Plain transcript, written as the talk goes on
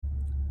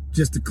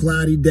Just a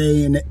cloudy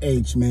day in the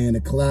H, man.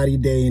 A cloudy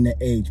day in the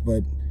H.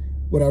 But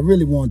what I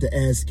really want to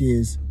ask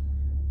is,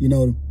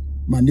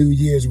 my New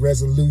Year's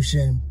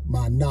resolution,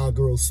 my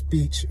inaugural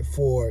speech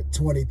for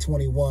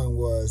 2021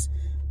 was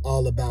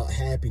all about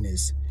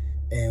happiness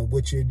and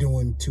what you're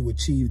doing to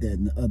achieve that.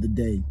 And the other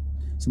day,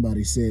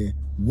 somebody said,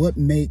 what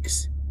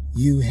makes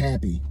you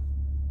happy?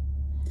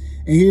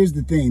 And here's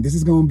the thing. This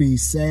is going to be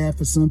sad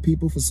for some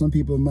people. For some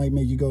people, it might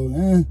make you go,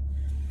 eh.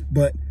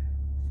 But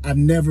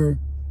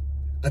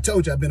I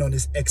told you I've been on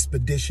this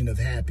expedition of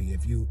happy.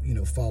 If you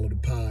follow the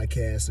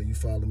podcast or you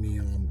follow me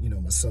on,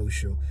 my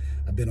social,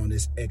 I've been on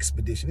this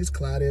expedition. It's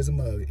cloudy as a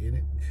mug, isn't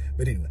it?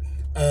 But anyway,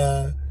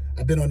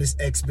 I've been on this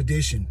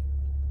expedition,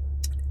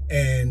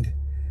 and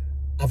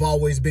I've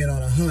always been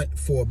on a hunt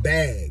for a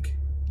bag,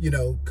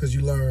 because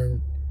you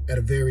learn at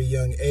a very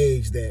young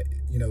age that,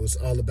 it's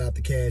all about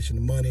the cash and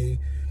the money.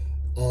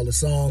 All the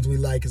songs we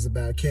like is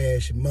about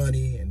cash and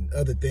money and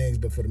other things,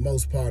 but for the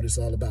most part, it's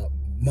all about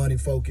money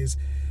focus.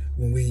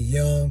 When we're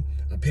young,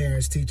 our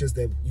parents teach us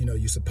that,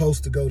 you're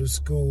supposed to go to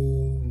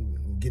school,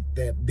 get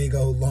that big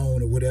old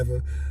loan or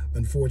whatever,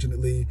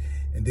 unfortunately,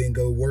 and then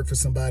go work for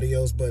somebody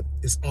else. But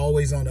it's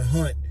always on a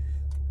hunt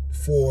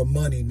for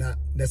money, not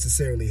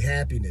necessarily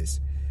happiness.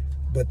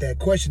 But that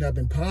question I've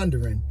been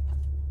pondering,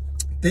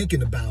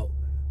 thinking about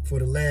for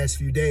the last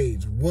few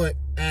days, what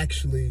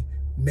actually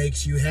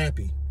makes you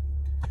happy?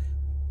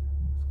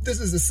 This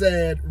is a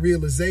sad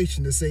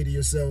realization to say to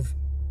yourself,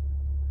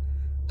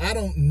 I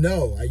don't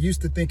know. I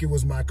used to think it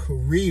was my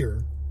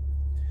career.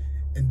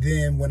 And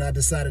then when I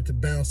decided to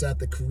bounce out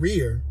the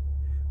career,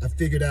 I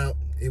figured out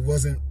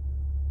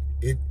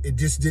it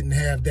just didn't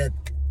have that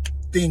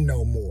thing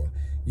no more.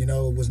 It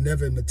was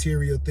never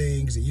material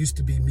things. It used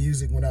to be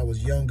music when I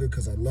was younger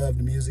because I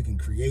loved music and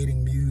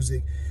creating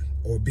music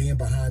or being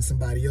behind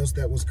somebody else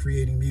that was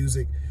creating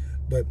music.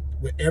 But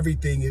with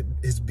everything, it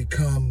has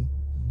become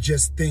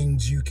just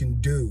things you can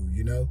do,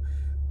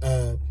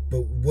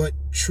 But what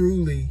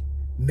truly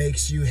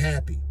makes you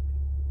happy?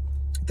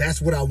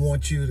 That's what I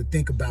want you to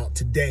think about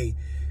today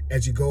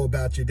as you go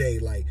about your day.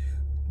 Like,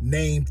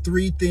 name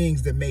 3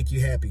 things that make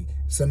you happy.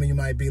 Some of you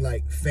might be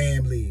like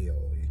family, or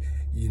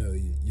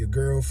your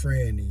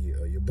girlfriend,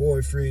 or your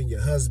boyfriend,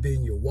 your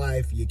husband, your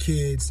wife, your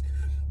kids.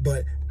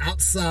 But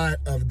outside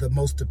of the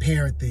most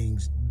apparent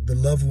things, the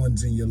loved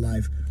ones in your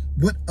life,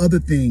 what other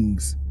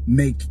things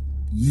make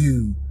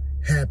you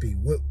happy?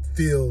 What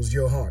fills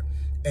your heart?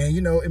 And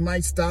it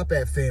might stop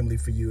at family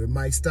for you. It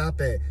might stop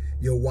at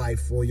your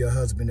wife or your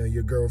husband or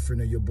your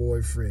girlfriend or your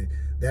boyfriend.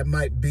 That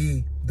might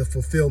be the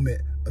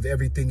fulfillment of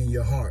everything in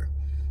your heart.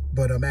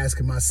 But I'm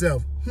asking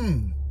myself,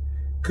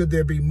 could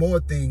there be more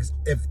things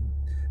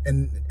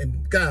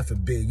and God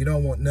forbid, you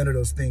don't want none of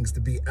those things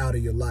to be out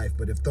of your life.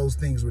 But if those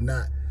things were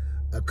not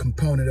a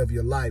component of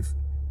your life,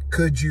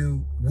 would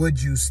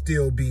you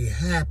still be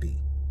happy?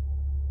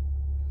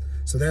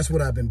 So that's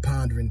what I've been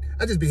pondering.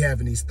 I just be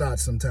having these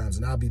thoughts sometimes,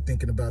 and I'll be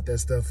thinking about that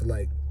stuff for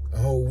like a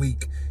whole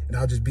week, and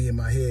I'll just be in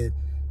my head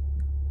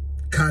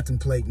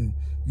contemplating,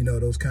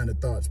 those kind of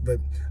thoughts. But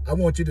I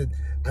want you to,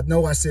 I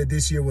know I said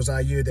this year was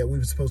our year that we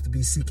were supposed to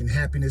be seeking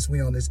happiness. We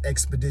on this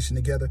expedition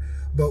together.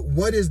 But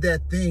what is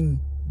that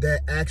thing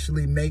that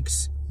actually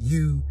makes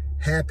you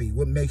happy?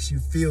 What makes you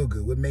feel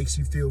good? What makes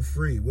you feel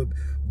free? What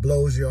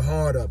blows your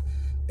heart up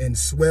and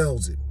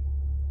swells it?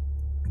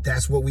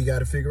 That's what we got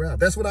to figure out.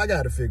 That's what I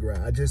got to figure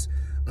out.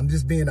 I'm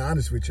just being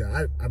honest with you.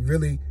 I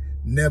really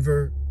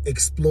never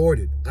explored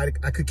it.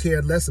 I could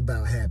care less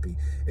about happy.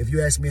 If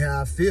you ask me how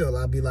I feel,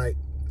 I'll be like,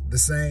 the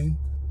same.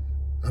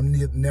 I'm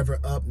never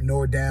up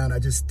nor down. I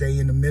just stay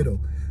in the middle.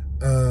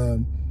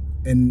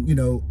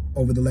 And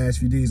over the last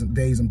few days,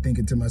 I'm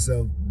thinking to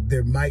myself,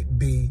 there might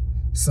be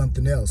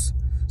something else.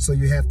 So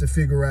you have to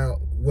figure out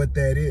what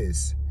that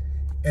is.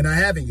 And I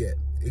haven't yet.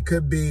 It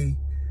could be,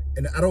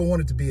 and I don't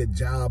want it to be a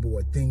job or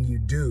a thing you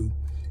do.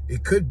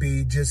 It could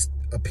be just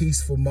a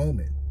peaceful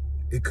moment.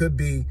 It could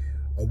be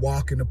a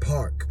walk in the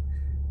park.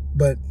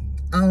 But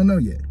I don't know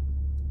yet.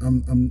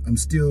 I'm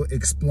still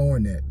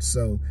exploring that.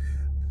 So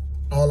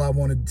all I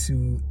wanted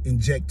to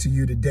inject to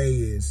you today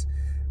is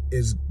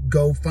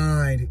go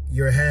find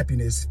your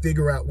happiness.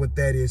 Figure out what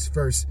that is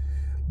first.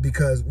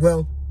 Because,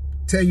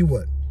 tell you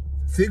what,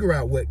 figure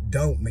out what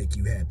don't make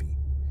you happy.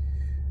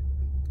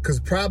 Because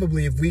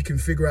probably if we can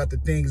figure out the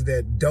things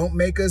that don't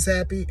make us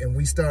happy and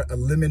we start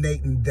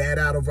eliminating that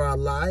out of our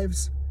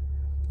lives,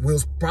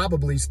 we'll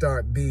probably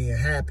start being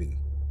happy.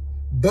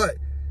 But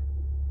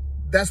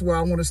that's where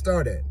I want to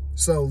start at.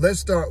 So let's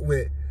start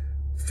with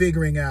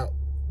figuring out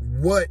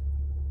what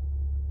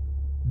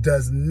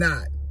does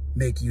not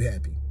make you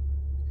happy.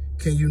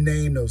 Can you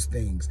name those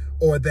things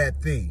or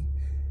that thing?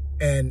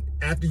 And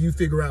after you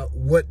figure out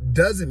what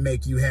doesn't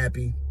make you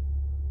happy,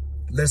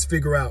 let's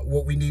figure out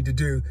what we need to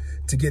do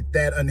to get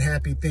that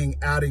unhappy thing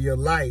out of your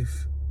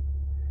life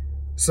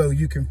so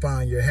you can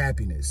find your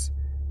happiness.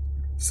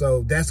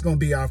 So that's going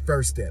to be our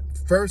first step.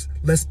 First,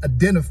 let's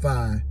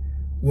identify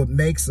what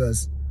makes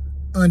us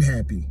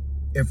unhappy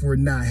if we're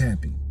not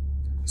happy.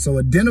 So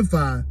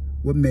identify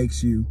what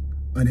makes you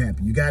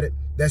unhappy. You got it?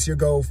 That's your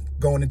goal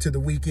going into the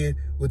weekend.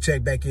 We'll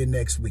check back in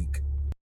next week.